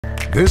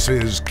This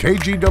is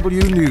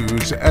KGW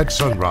News at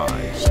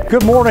Sunrise.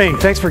 Good morning.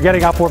 Thanks for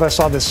getting up with us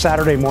on this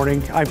Saturday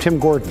morning. I'm Tim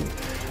Gordon.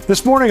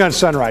 This morning on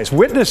Sunrise,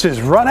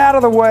 witnesses run out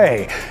of the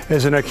way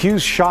as an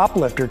accused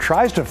shoplifter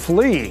tries to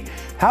flee.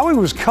 How he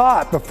was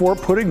caught before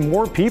putting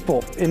more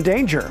people in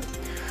danger.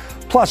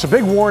 Plus, a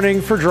big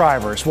warning for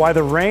drivers, why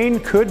the rain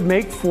could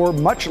make for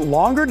much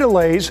longer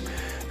delays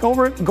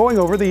going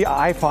over the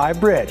I-5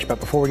 bridge. But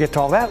before we get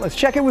to all that, let's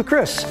check in with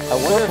Chris. I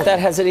wonder if that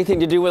has anything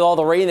to do with all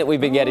the rain that we've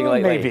been getting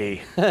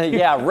lately. Maybe.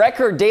 Yeah,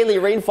 record daily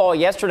rainfall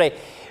yesterday.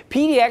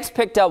 PDX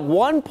picked up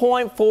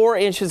 1.4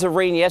 inches of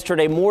rain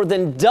yesterday, more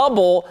than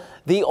double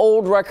the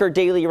old record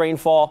daily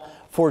rainfall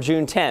for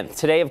June 10th.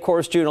 Today, of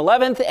course, June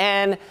 11th,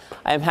 and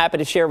I'm happy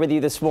to share with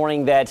you this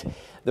morning that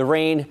the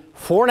rain,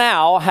 for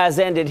now, has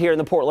ended here in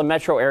the Portland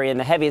metro area, and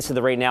the heaviest of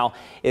the rain now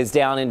is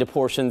down into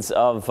portions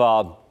of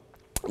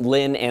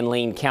Lynn and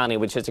Lane County,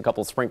 with just a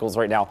couple sprinkles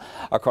right now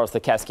across the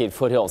Cascade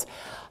foothills.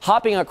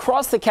 Hopping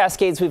across the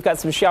Cascades, we've got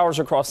some showers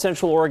across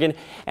central Oregon,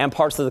 and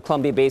parts of the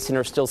Columbia Basin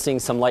are still seeing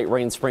some light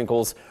rain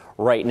sprinkles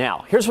right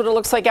now. Here's what it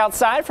looks like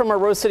outside from our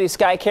Rose City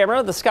sky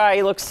camera. The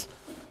sky looks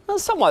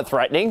somewhat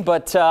threatening,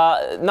 but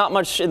not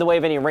much in the way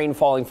of any rain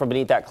falling from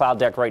beneath that cloud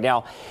deck right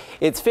now.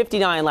 It's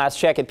 59 last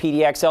check at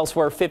PDX.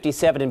 Elsewhere,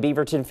 57 in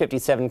Beaverton,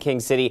 57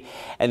 King City,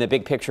 and the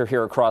big picture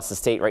here across the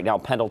state right now,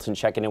 Pendleton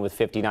checking in with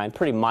 59.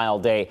 Pretty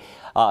mild day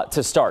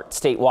to start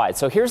statewide.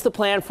 So here's the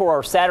plan for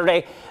our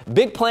Saturday.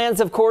 Big plans,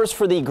 of course,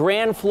 for the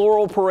Grand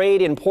Floral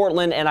Parade in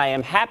Portland, and I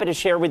am happy to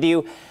share with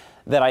you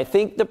that I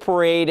think the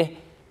parade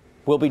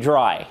will be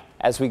dry.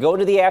 As we go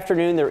to the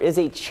afternoon, there is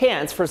a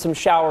chance for some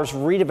showers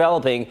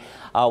redeveloping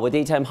with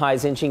daytime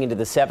highs inching into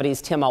the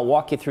 70s. Tim, I'll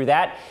walk you through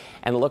that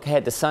and look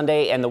ahead to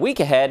Sunday and the week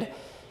ahead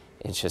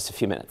in just a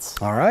few minutes.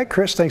 All right,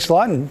 Chris, thanks a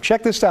lot. And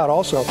check this out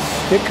also.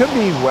 It could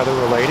be weather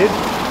related.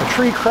 A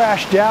tree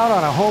crashed down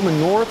on a home in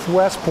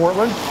northwest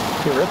Portland.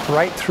 It ripped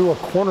right through a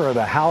corner of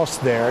the house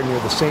there near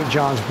the St.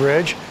 John's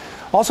Bridge.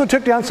 Also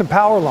took down some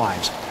power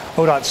lines.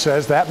 ODOT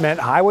says that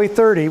meant Highway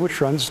 30, which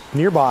runs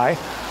nearby,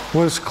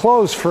 was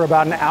closed for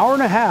about an hour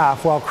and a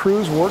half while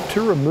crews worked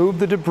to remove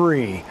the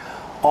debris.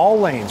 All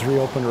lanes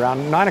reopened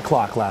around 9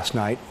 o'clock last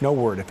night. No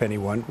word if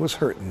anyone was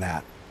hurt in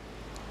that.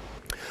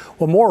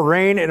 Well, more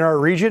rain in our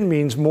region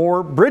means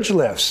more bridge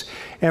lifts.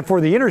 And for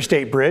the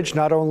interstate bridge,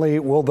 not only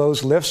will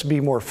those lifts be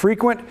more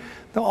frequent,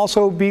 they'll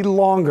also be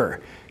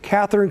longer.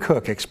 Catherine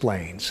Cook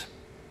explains.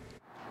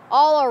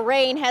 All our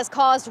rain has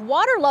caused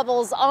water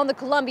levels on the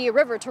Columbia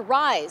River to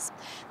rise.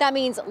 That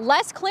means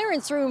less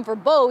clearance room for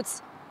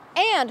boats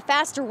and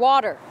faster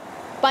water.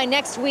 By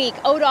next week,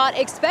 ODOT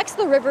expects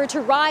the river to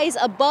rise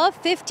above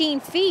 15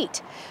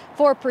 feet.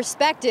 For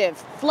perspective,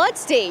 flood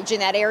stage in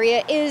that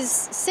area is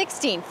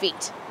 16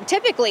 feet.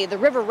 Typically, the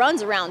river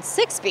runs around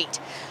 6 feet.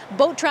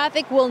 Boat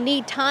traffic will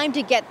need time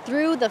to get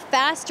through the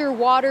faster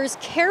waters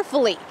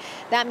carefully.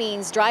 That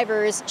means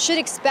drivers should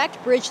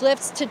expect bridge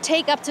lifts to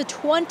take up to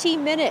 20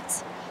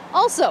 minutes.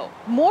 Also,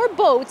 more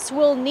boats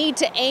will need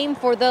to aim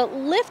for the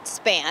lift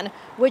span,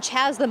 which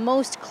has the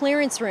most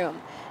clearance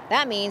room.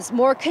 That means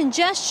more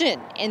congestion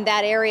in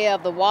that area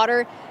of the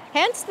water,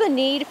 hence the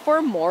need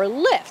for more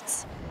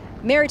lifts.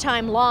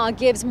 Maritime law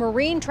gives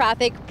marine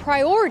traffic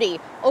priority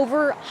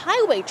over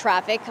highway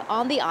traffic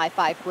on the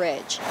I-5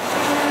 bridge.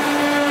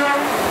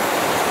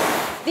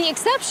 The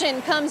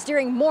exception comes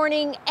during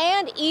morning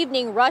and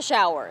evening rush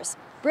hours.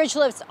 Bridge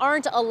lifts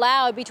aren't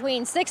allowed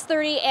between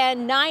 6:30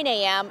 and 9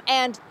 a.m.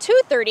 and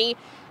 2:30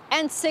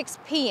 and 6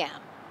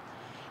 p.m.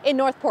 In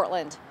North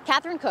Portland,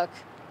 Catherine Cook,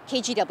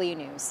 KGW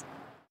News.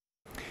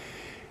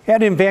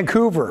 And in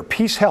Vancouver,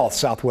 Peace Health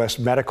Southwest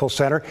Medical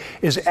Center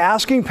is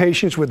asking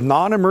patients with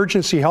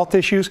non-emergency health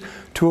issues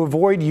to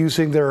avoid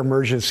using their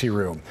emergency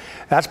room.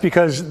 That's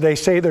because they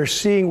say they're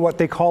seeing what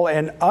they call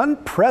an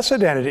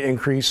unprecedented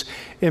increase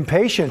in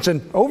patients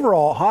and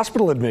overall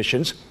hospital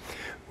admissions,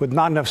 with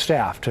not enough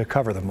staff to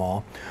cover them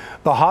all.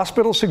 The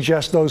hospital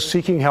suggests those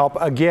seeking help,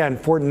 again,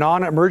 for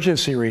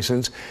non-emergency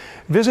reasons,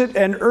 visit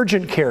an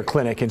urgent care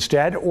clinic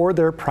instead or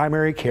their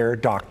primary care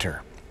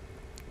doctor.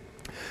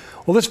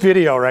 Well, this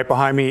video right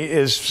behind me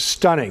is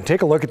stunning.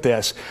 Take a look at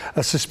this.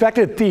 A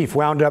suspected thief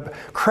wound up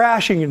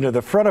crashing into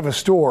the front of a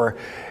store,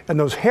 and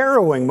those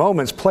harrowing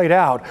moments played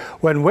out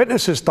when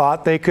witnesses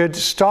thought they could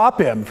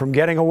stop him from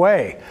getting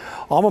away.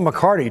 Alma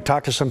McCarty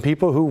talked to some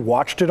people who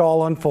watched it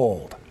all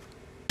unfold.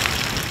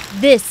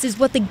 This is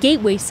what the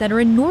Gateway Center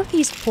in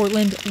Northeast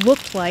Portland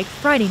looked like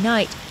Friday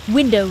night.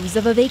 Windows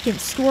of a vacant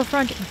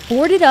storefront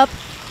boarded up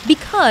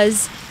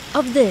because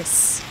of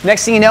this.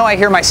 Next thing you know, I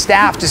hear my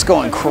staff just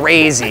going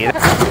crazy.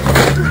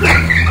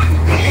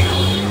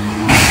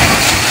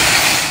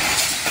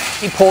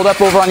 He pulled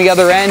up over on the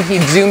other end, he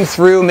zoomed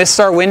through, missed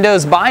our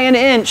windows by an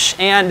inch,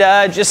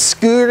 and just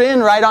scooted in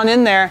right on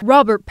in there.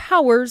 Robert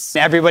Powers.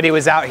 Everybody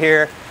was out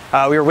here,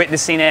 we were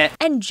witnessing it.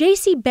 And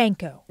JC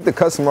Banco. The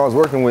customer I was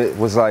working with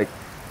was like,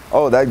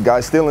 oh, that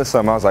guy's stealing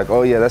something. I was like,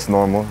 oh yeah, that's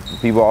normal.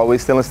 People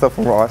always stealing stuff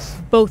from Ross.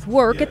 Both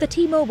work at the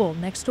T-Mobile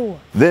next door.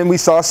 Then we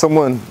saw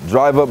someone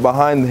drive up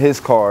behind his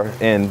car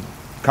and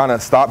kind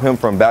of stop him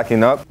from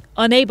backing up.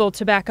 Unable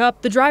to back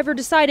up, the driver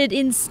decided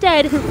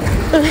instead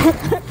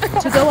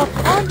to go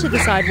up onto the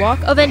sidewalk,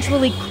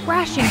 eventually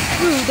crashing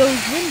through those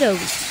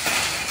windows.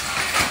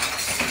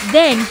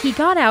 Then he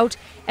got out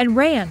and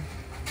ran.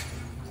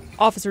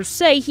 Officers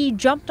say he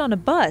jumped on a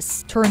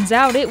bus. Turns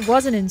out it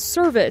wasn't in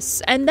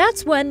service, and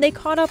that's when they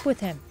caught up with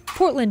him.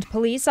 Portland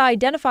police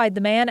identified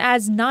the man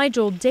as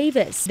Nigel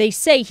Davis. They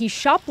say he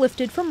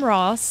shoplifted from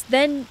Ross,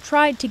 then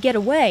tried to get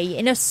away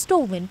in a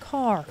stolen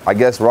car. I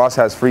guess Ross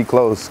has free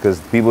clothes because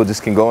people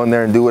just can go in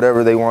there and do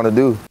whatever they want to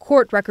do.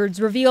 Court records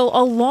reveal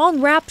a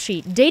long rap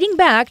sheet dating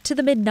back to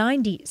the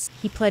mid-90s.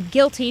 He pled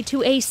guilty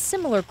to a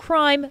similar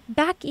crime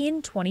back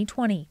in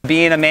 2020.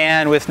 Being a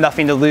man with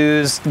nothing to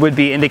lose would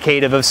be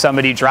indicative of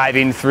somebody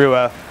driving through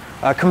a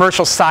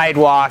commercial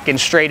sidewalk and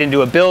straight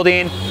into a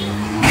building.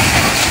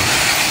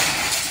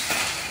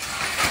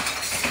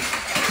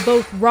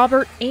 Both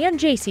Robert and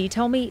JC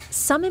tell me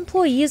some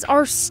employees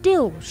are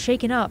still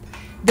shaken up,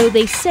 though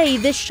they say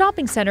this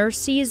shopping center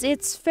sees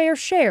its fair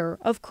share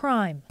of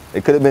crime.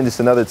 It could have been just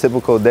another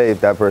typical day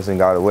if that person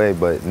got away,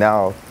 but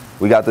now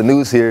we got the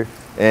news here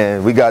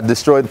and we got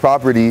destroyed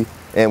property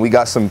and we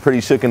got some pretty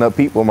shooken up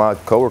people. My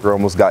coworker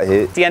almost got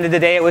hit. At the end of the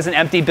day, it was an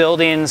empty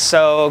building,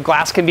 so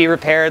glass can be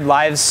repaired,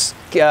 lives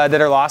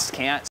that are lost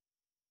can't.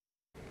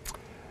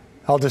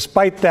 Well,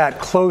 despite that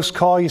close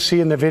call you see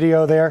in the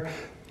video there,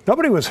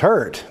 nobody was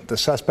hurt. The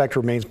suspect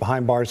remains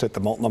behind bars at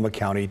the Multnomah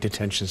County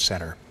Detention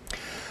Center.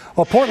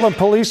 Well, Portland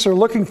police are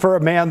looking for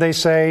a man they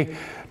say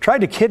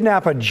tried to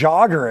kidnap a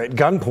jogger at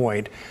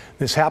gunpoint.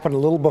 This happened a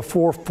little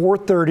before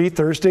 4:30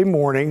 Thursday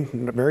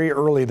morning, very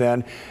early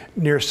then,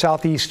 near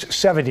Southeast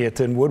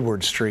 70th and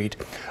Woodward Street.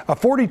 A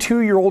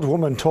 42-year-old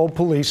woman told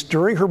police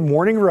during her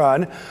morning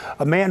run,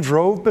 a man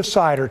drove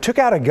beside her, took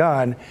out a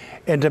gun,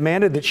 and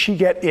demanded that she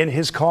get in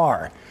his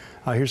car.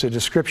 Here's a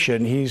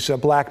description. He's a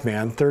black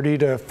man, 30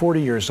 to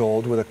 40 years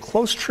old, with a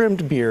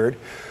close-trimmed beard,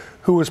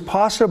 who was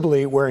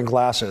possibly wearing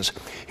glasses.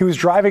 He was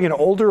driving an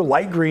older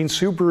light green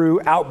Subaru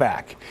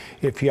Outback.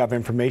 If you have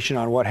information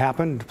on what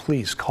happened,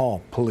 please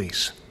call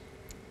police.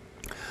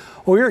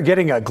 Well, we are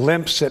getting a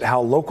glimpse at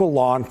how local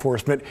law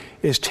enforcement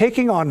is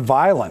taking on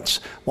violence.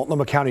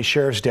 Multnomah County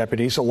Sheriff's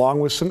deputies, along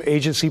with some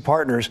agency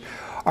partners,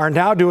 are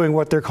now doing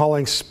what they're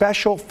calling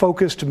special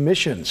focused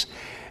missions.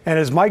 And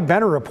as Mike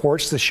Benner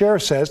reports, the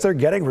sheriff says they're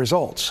getting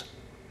results.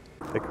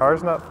 The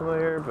car's not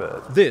familiar,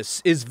 but...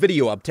 This is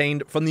video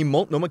obtained from the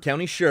Multnomah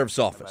County Sheriff's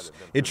Office.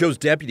 It shows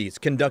deputies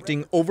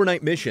conducting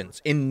overnight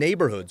missions in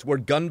neighborhoods where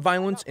gun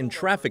violence and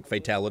traffic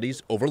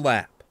fatalities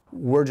overlap.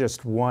 We're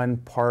just one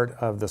part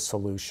of the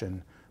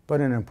solution,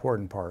 but an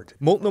important part.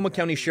 Multnomah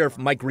County Sheriff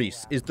Mike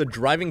Reese is the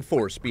driving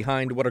force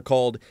behind what are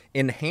called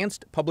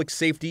Enhanced Public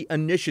Safety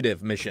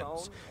Initiative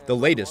missions, the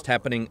latest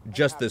happening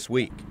just this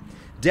week.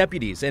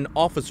 Deputies and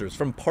officers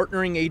from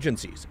partnering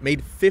agencies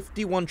made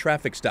 51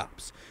 traffic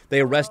stops.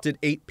 They arrested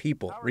 8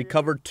 people,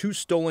 recovered 2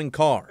 stolen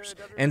cars,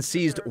 and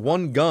seized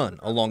 1 gun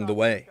along the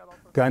way.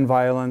 Gun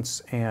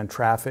violence and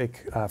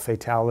traffic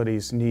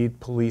fatalities need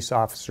police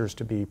officers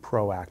to be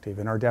proactive,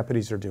 and our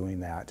deputies are doing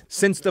that.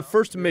 Since the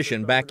first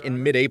mission back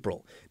in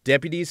mid-April,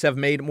 deputies have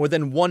made more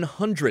than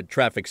 100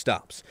 traffic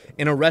stops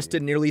and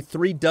arrested nearly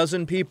 3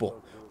 dozen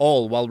people,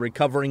 all while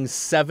recovering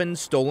 7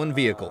 stolen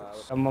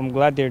vehicles. I'm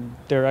glad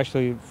they're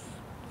actually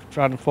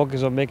trying to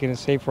focus on making it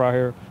safer out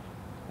here,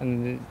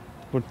 and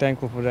we're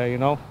thankful for that, you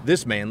know.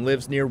 This man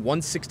lives near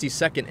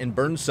 162nd and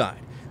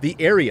Burnside, the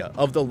area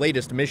of the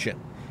latest mission.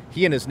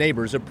 He and his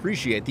neighbors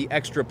appreciate the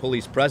extra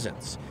police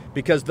presence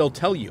because they'll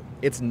tell you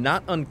it's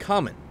not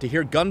uncommon to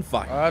hear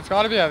gunfire. It's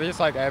got to be at least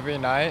like every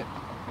night,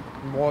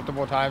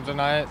 multiple times a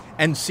night.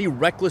 And see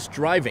reckless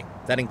driving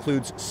that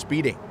includes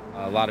speeding.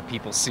 A lot of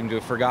people seem to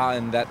have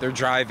forgotten that they're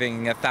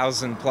driving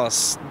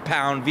 1,000+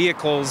 pound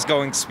vehicles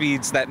going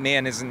speeds that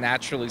man isn't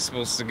naturally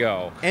supposed to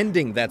go.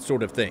 Ending that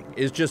sort of thing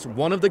is just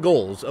one of the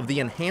goals of the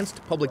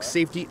Enhanced Public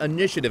Safety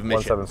Initiative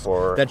missions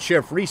that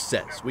Sheriff Reese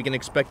says we can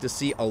expect to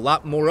see a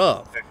lot more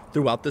of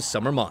throughout the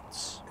summer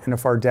months. And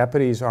if our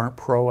deputies aren't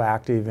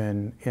proactive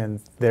in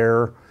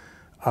their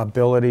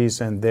abilities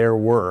and their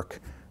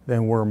work,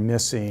 then we're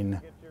missing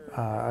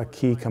a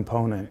key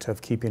component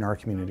of keeping our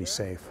community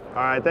safe. All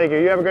right, thank you.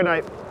 You have a good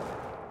night.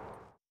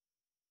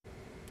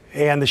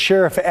 And the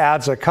sheriff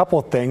adds a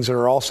couple things that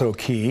are also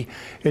key: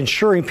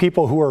 ensuring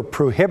people who are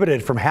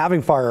prohibited from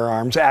having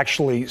firearms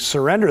actually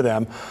surrender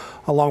them,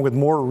 along with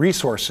more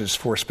resources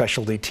for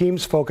specialty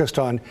teams focused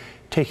on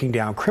taking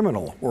down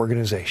criminal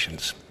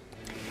organizations.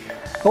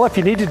 Well, if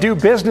you need to do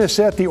business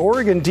at the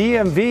Oregon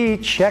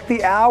DMV, check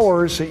the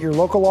hours at your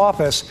local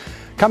office.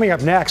 Coming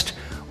up next,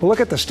 we'll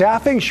look at the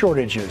staffing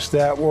shortages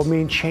that will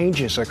mean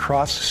changes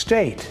across the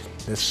state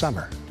this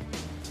summer.